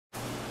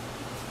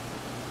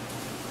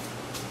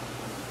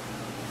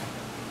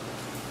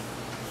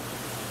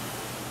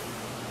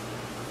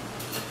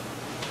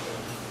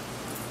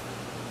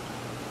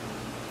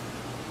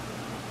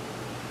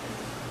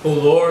O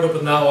Lord,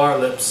 open thou our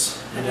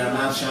lips, and our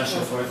mouth shall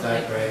show forth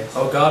thy praise.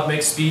 O God,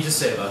 make speed to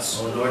save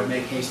us. O Lord,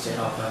 make haste to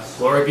help us.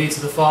 Glory be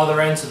to the Father,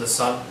 and to the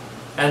Son,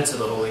 and to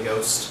the Holy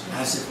Ghost.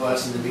 As it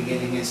was in the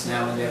beginning, is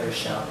now, and ever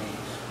shall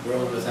be,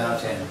 world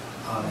without end.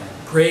 Amen.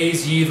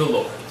 Praise ye the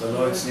Lord. The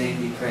Lord's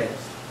name be praised.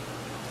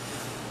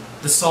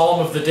 The psalm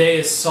of the day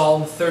is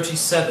Psalm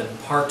 37,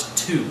 Part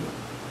 2,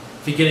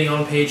 beginning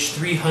on page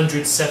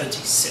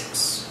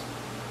 376.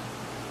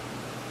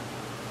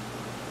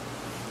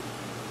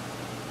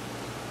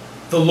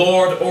 The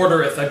Lord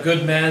ordereth a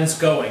good man's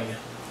going,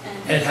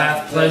 and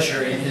hath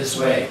pleasure in his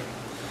way.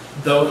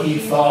 Though he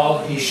fall,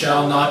 he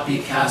shall not be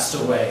cast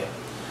away,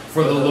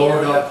 for the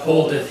Lord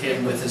upholdeth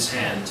him with his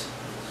hand.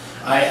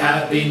 I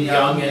have been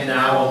young, and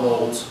now am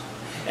old,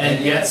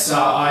 and yet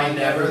saw I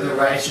never the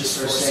righteous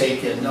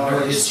forsaken,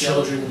 nor his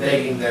children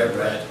begging their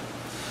bread.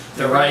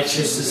 The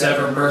righteous is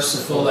ever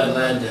merciful and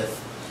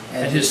lendeth,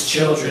 and his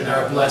children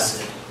are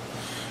blessed.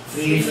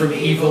 Flee from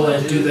evil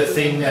and do the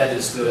thing that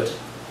is good,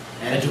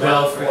 and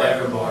dwell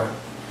forevermore.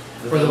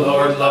 For the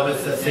Lord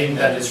loveth the thing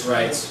that is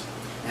right.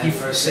 He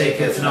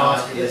forsaketh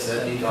not his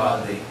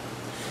ungodly.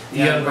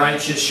 The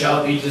unrighteous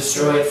shall be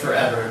destroyed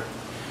forever.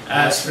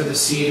 As for the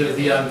seed of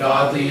the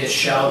ungodly, it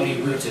shall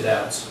be rooted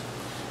out.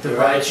 The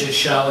righteous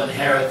shall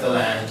inherit the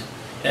land,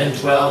 and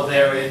dwell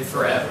therein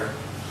forever.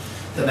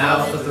 The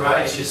mouth of the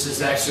righteous is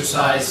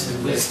exercised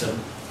in wisdom,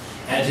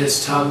 and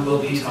his tongue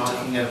will be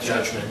talking of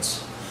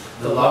judgment.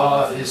 The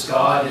law of his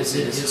God is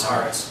in his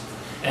heart,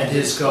 and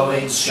his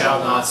goings shall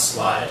not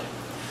slide.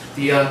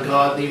 The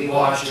ungodly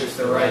watcheth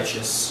the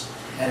righteous,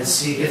 and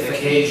seeketh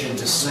occasion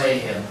to slay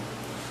him.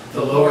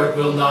 The Lord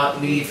will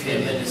not leave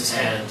him in his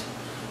hand,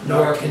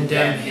 nor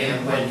condemn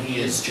him when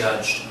he is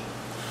judged.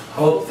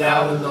 Hope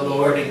thou in the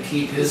Lord, and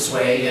keep his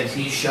way, and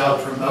he shall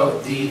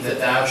promote thee, that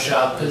thou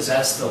shalt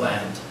possess the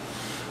land.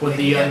 When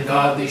the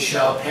ungodly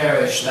shall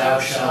perish, thou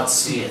shalt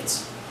see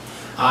it.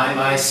 I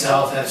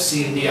myself have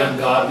seen the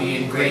ungodly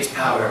in great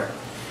power,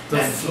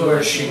 and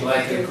flourishing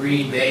like a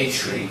green bay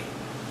tree.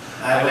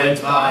 I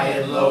went by,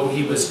 and lo,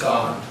 he was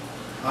gone.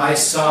 I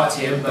sought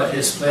him, but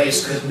his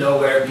place could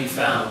nowhere be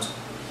found.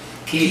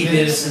 Keep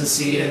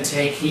innocency, and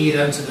take heed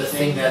unto the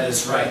thing that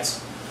is right,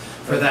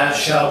 for that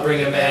shall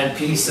bring a man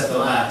peace at the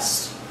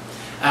last.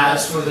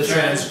 As for the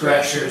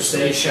transgressors,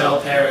 they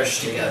shall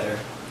perish together,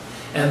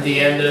 and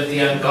the end of the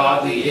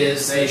ungodly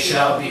is they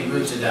shall be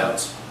rooted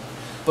out.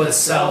 But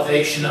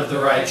salvation of the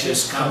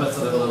righteous cometh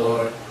of the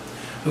Lord,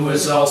 who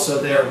is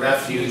also their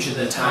refuge in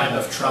the time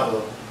of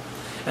trouble.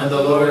 And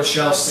the Lord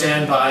shall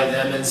stand by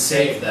them and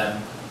save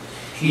them.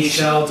 He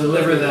shall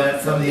deliver them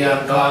from the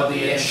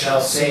ungodly, and shall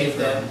save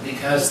them,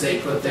 because they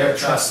put their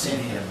trust in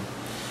him.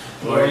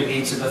 Glory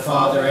be to the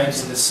Father, and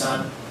to the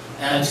Son,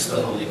 and to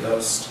the Holy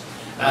Ghost,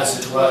 as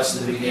it was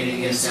in the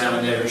beginning, is now,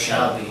 and ever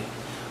shall be,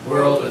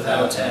 world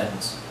without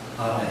end.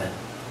 Amen.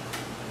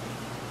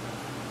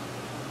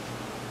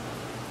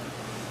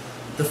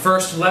 The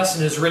first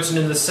lesson is written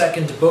in the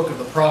second book of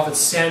the prophet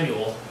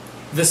Samuel,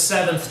 the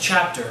 7th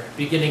chapter,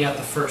 beginning at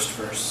the first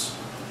verse.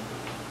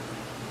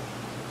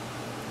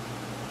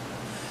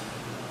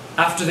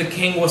 After the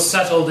king was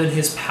settled in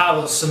his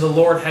palace, and the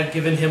Lord had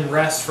given him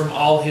rest from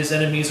all his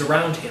enemies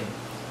around him,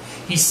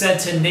 he said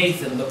to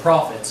Nathan the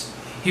prophet,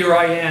 "Here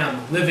I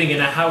am, living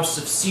in a house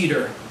of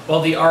cedar,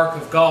 while the ark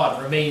of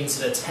God remains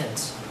in a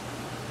tent."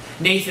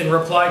 Nathan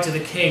replied to the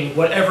king,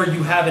 "Whatever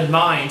you have in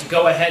mind,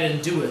 go ahead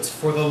and do it,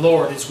 for the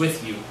Lord is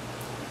with you."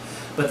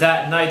 But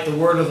that night the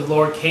word of the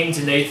Lord came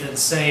to Nathan,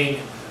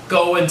 saying,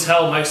 "Go and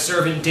tell my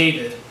servant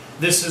David,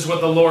 this is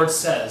what the Lord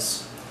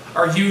says.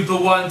 Are you the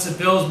one to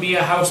build me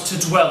a house to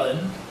dwell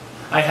in?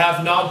 I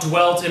have not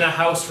dwelt in a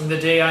house from the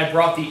day I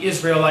brought the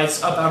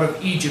Israelites up out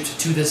of Egypt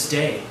to this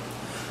day.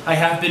 I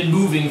have been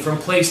moving from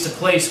place to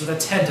place with a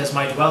tent as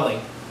my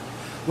dwelling.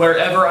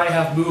 Wherever I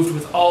have moved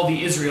with all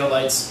the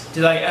Israelites,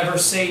 did I ever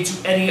say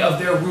to any of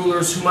their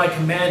rulers whom I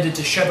commanded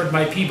to shepherd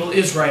my people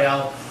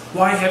Israel,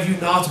 'Why have you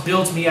not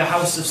built me a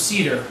house of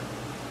cedar?'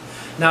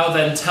 Now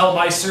then, tell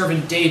my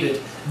servant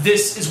David,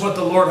 this is what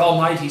the Lord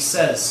Almighty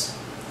says.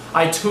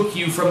 I took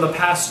you from the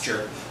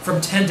pasture, from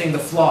tending the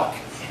flock,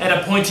 and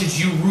appointed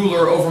you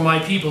ruler over my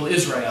people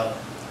Israel.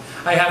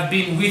 I have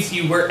been with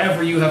you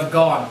wherever you have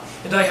gone,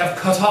 and I have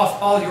cut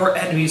off all your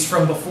enemies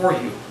from before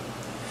you.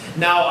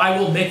 Now I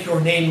will make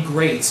your name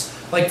great,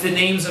 like the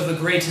names of the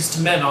greatest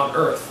men on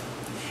earth.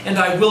 And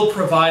I will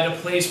provide a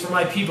place for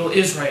my people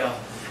Israel,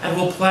 and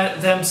will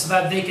plant them so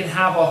that they can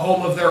have a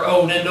home of their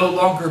own and no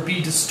longer be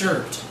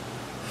disturbed.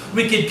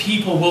 Wicked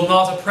people will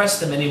not oppress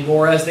them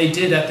anymore as they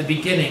did at the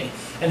beginning,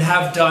 and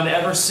have done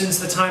ever since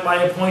the time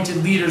I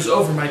appointed leaders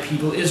over my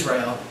people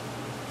Israel.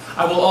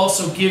 I will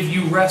also give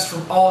you rest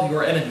from all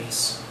your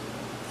enemies.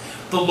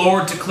 The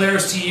Lord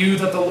declares to you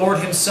that the Lord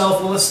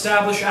himself will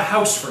establish a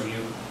house for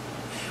you.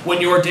 When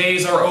your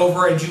days are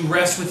over and you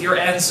rest with your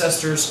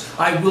ancestors,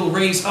 I will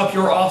raise up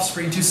your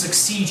offspring to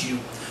succeed you,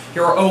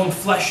 your own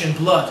flesh and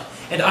blood,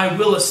 and I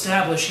will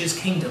establish his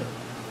kingdom.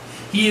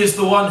 He is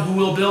the one who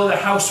will build a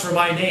house for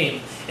my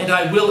name, and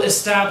I will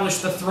establish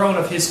the throne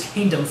of his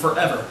kingdom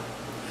forever.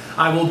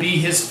 I will be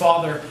his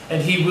father,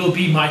 and he will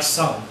be my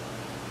son.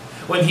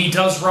 When he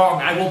does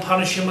wrong, I will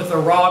punish him with a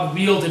rod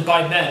wielded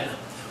by men,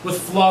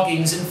 with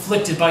floggings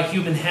inflicted by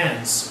human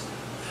hands.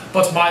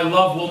 But my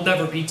love will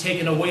never be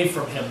taken away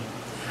from him,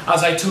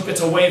 as I took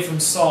it away from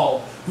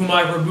Saul, whom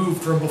I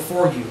removed from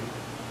before you.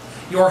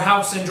 Your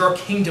house and your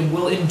kingdom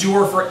will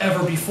endure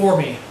forever before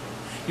me.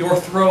 Your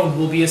throne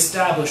will be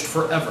established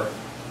forever."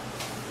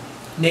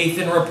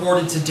 Nathan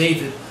reported to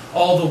David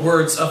all the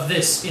words of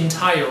this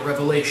entire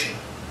revelation.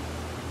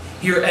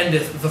 Here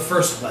endeth the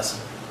first lesson.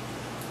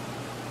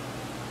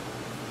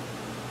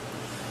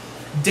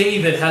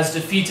 David has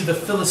defeated the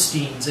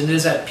Philistines and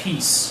is at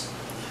peace.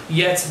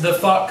 Yet the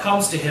thought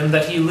comes to him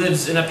that he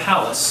lives in a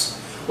palace,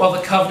 while the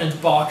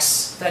covenant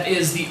box, that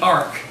is the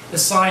ark, the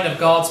sign of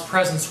God's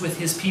presence with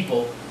his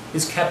people,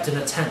 is kept in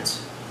a tent.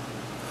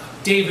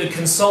 David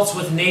consults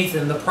with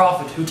Nathan the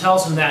prophet, who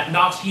tells him that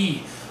not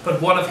he,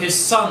 but one of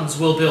his sons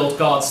will build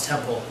God's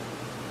temple.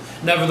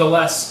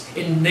 Nevertheless,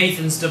 in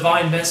Nathan's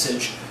divine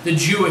message, the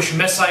Jewish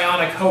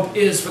messianic hope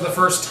is for the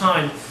first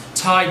time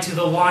tied to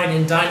the line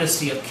and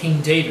dynasty of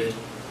King David,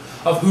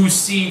 of whose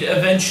seed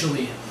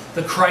eventually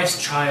the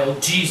Christ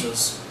child,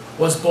 Jesus,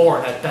 was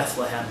born at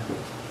Bethlehem.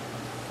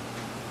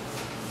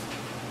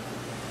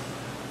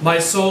 My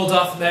soul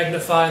doth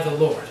magnify the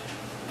Lord,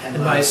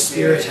 and my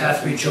spirit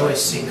hath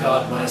rejoiced in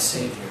God my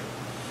Saviour.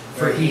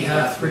 For he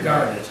hath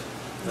regarded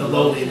the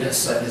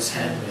lowliness of his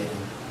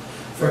handmaiden.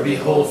 For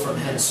behold, from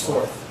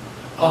henceforth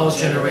all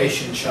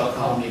generations shall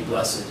call me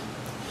blessed.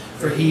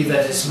 For he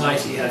that is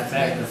mighty hath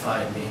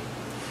magnified me,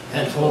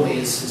 and holy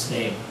is his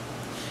name.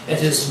 And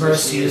his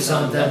mercy is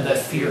on them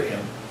that fear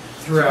him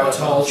throughout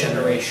all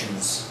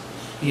generations.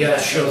 He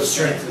hath showed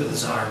strength with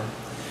his arm.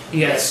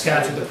 He hath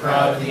scattered the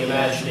proud in the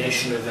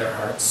imagination of their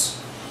hearts.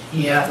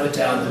 He hath put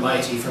down the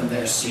mighty from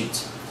their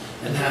seat,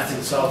 and hath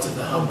exalted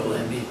the humble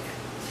and meek.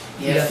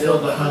 He hath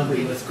filled the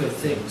hungry with good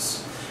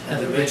things, and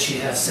the rich he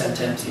hath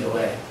sent empty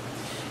away.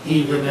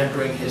 He,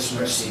 remembering his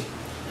mercy,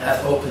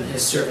 hath opened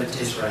his servant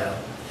Israel,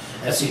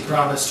 as he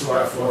promised to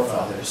our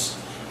forefathers,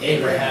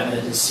 Abraham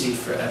and his seed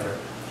forever.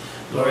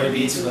 Glory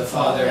be to the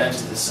Father, and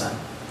to the Son,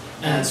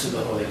 and to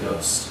the Holy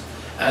Ghost,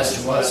 as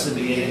it was in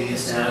the beginning,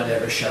 is now, and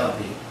ever shall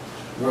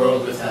be,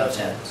 world without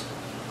end.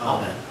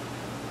 Amen.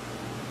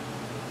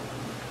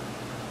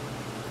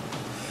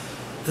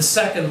 The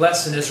second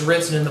lesson is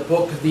written in the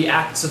book of the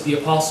Acts of the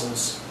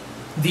Apostles,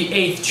 the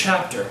 8th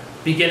chapter,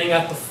 beginning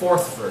at the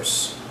 4th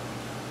verse.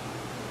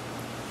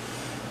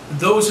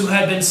 Those who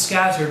had been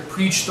scattered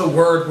preached the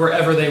word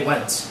wherever they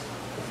went.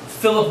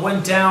 Philip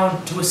went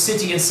down to a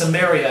city in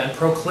Samaria and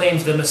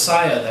proclaimed the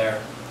Messiah there.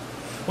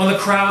 When the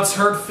crowds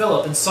heard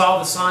Philip and saw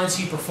the signs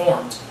he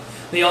performed,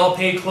 they all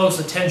paid close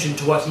attention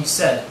to what he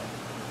said.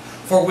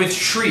 For with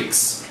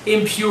shrieks,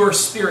 impure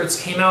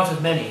spirits came out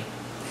of many,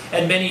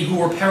 and many who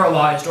were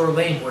paralyzed or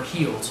lame were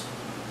healed.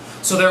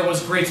 So there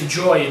was great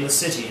joy in the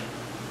city.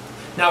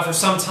 Now for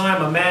some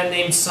time a man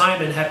named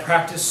Simon had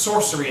practiced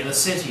sorcery in the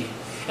city,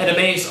 and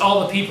amazed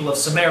all the people of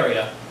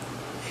Samaria.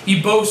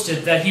 He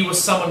boasted that he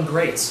was someone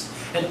great,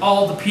 and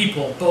all the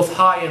people, both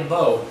high and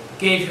low,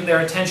 gave him their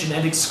attention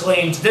and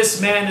exclaimed,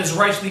 "This man is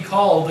rightly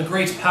called the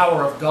great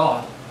power of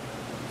God."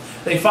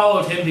 They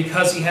followed him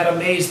because he had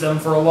amazed them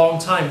for a long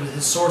time with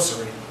his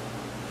sorcery.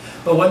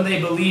 But when they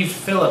believed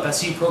Philip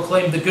as he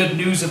proclaimed the good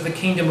news of the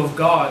kingdom of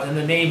God in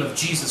the name of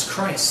Jesus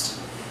Christ,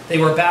 they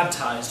were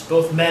baptized,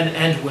 both men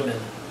and women.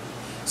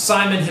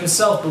 Simon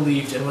himself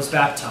believed and was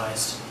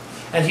baptized,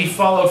 and he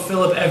followed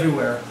Philip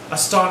everywhere,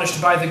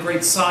 astonished by the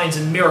great signs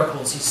and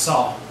miracles he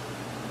saw.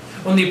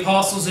 When the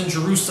apostles in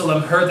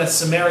Jerusalem heard that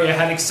Samaria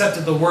had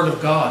accepted the word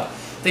of God,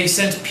 they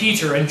sent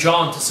Peter and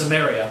John to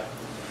Samaria.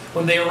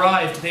 When they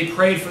arrived, they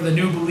prayed for the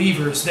new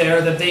believers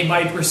there that they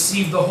might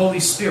receive the Holy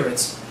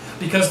Spirit,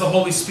 because the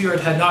Holy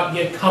Spirit had not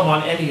yet come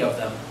on any of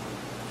them.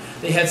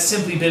 They had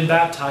simply been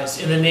baptized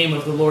in the name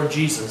of the Lord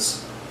Jesus.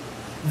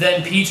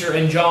 Then Peter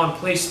and John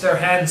placed their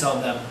hands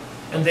on them,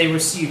 and they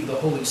received the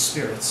Holy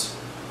Spirit.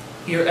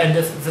 Here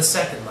endeth the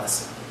second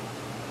lesson.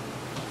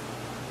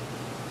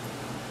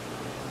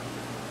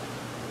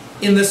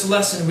 In this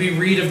lesson we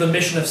read of the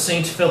mission of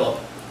St. Philip,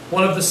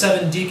 one of the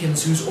 7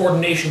 deacons whose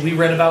ordination we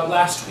read about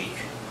last week.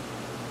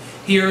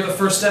 Here the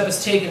first step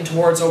is taken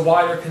towards a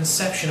wider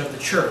conception of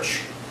the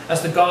church,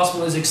 as the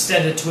gospel is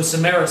extended to a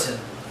Samaritan,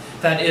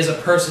 that is, a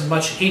person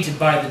much hated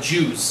by the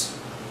Jews.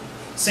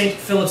 St.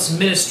 Philip's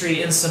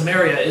ministry in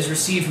Samaria is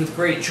received with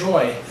great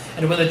joy,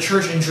 and when the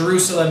church in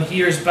Jerusalem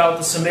hears about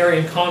the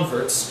Samaritan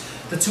converts,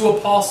 the 2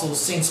 apostles,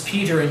 Saints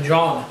Peter and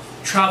John,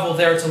 travel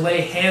there to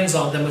lay hands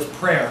on them with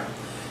prayer,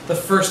 the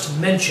first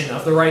mention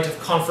of the rite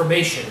of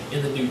confirmation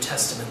in the New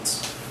Testament.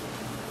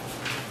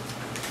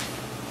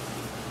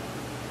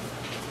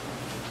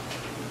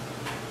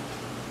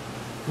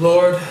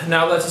 Lord,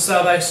 now lettest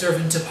thou thy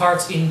servant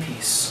depart in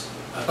peace,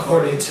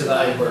 according to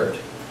thy word.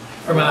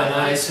 For mine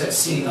eyes have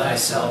seen thy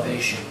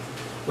salvation,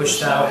 which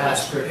thou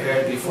hast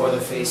prepared before the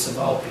face of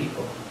all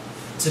people,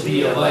 to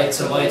be a light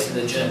to lighten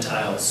the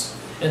Gentiles,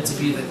 and to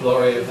be the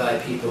glory of thy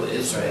people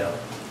Israel.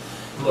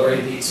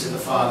 Glory be to the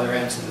Father,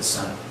 and to the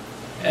Son,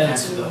 and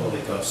to the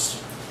Holy Ghost,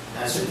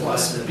 as it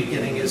was in the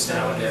beginning, is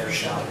now, and ever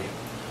shall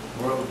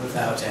be, world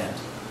without end.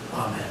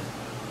 Amen.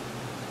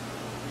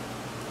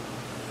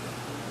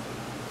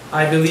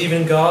 I believe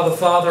in God, the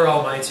Father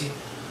Almighty,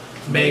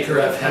 maker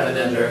of heaven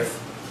and earth,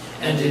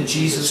 and in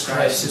Jesus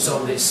Christ, his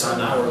only Son,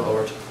 our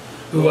Lord,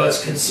 who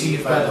was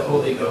conceived by the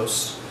Holy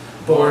Ghost,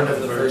 born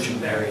of the Virgin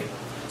Mary,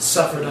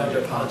 suffered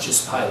under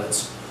Pontius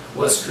Pilate,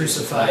 was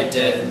crucified,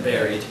 dead, and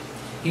buried.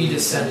 He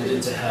descended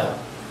into hell.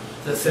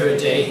 The third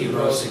day he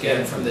rose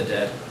again from the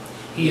dead.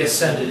 He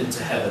ascended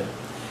into heaven,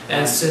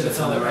 and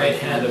sitteth on the right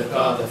hand of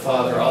God the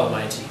Father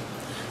Almighty.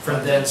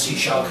 From thence he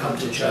shall come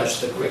to judge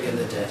the quick and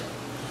the dead.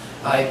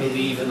 I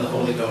believe in the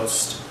Holy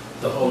Ghost,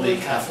 the Holy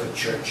Catholic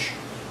Church,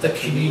 the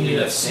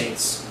communion of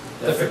saints,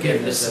 the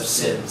forgiveness of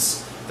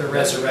sins, the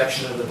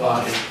resurrection of the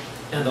body,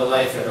 and the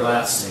life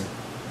everlasting.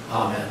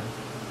 Amen.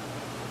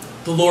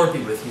 The Lord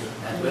be with you.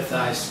 And with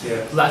thy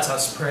spirit. Let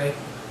us pray.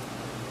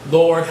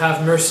 Lord,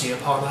 have mercy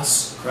upon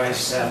us.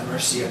 Christ, have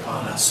mercy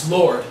upon us.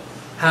 Lord,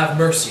 have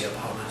mercy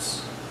upon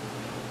us.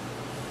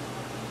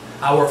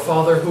 Our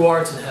Father, who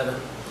art in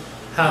heaven,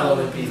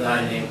 hallowed be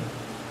thy name.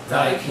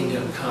 Thy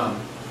kingdom come.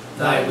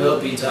 Thy will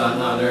be done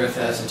on earth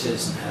as it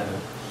is in heaven.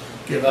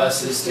 Give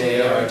us this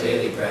day our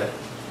daily bread,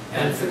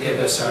 and forgive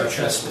us our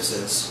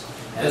trespasses,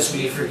 as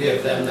we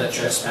forgive them that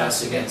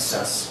trespass against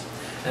us.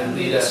 And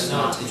lead us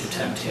not into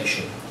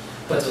temptation,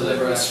 but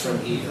deliver us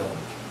from evil.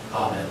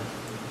 Amen.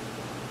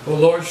 O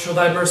Lord, show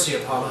thy mercy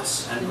upon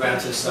us, and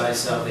grant us thy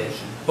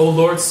salvation. O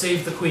Lord,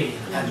 save the Queen,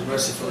 and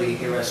mercifully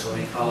hear us when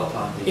we call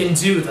upon thee.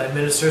 Endue thy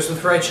ministers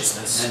with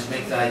righteousness, and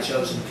make thy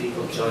chosen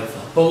people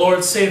joyful. O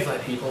Lord, save thy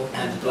people,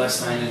 and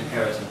bless thine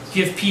inheritance.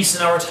 Give peace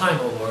in our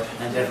time, O Lord,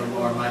 and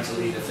evermore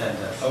mightily defend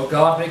us. O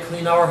God, make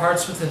clean our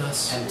hearts within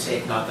us, and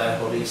take not thy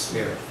Holy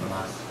Spirit from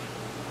us.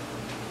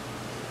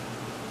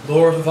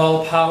 Lord of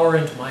all power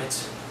and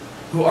might,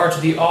 who art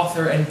the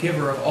author and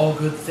giver of all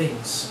good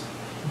things,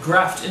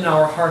 graft in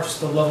our hearts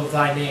the love of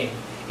thy name,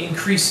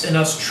 increase in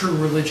us true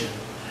religion,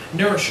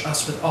 nourish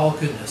us with all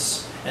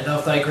goodness, and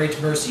of thy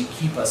great mercy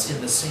keep us in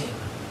the same.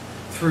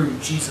 Through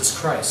Jesus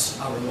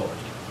Christ our Lord.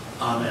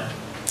 Amen.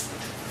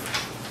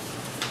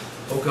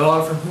 O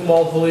God, from whom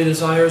all holy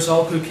desires,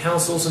 all good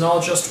counsels, and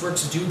all just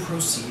works do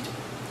proceed,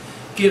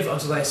 give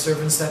unto thy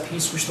servants that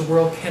peace which the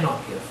world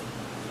cannot give,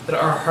 that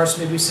our hearts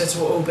may be set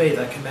to obey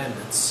thy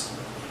commandments,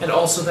 and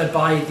also that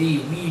by thee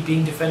we,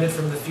 being defended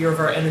from the fear of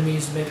our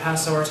enemies, may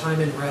pass our time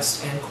in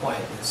rest and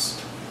quietness.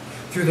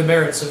 Through the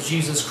merits of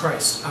Jesus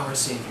Christ our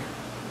Saviour.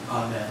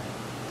 Amen.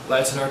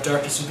 Lighten our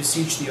darkness, we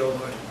beseech thee, O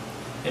Lord,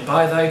 and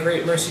by thy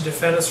great mercy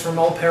defend us from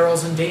all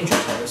perils and dangers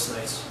of this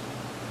night.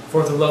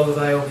 For the love of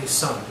thy only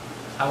Son,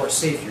 our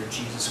Saviour,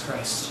 Jesus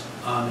Christ.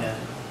 Amen.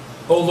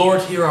 O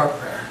Lord, hear our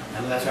prayer.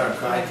 And let our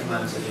cry come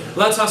unto thee.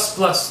 Let us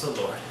bless the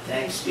Lord.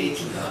 Thanks be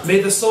to God.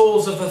 May the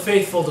souls of the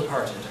faithful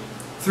departed,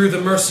 through the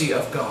mercy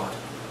of God,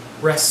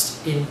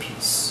 rest in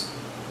peace.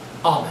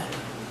 Amen.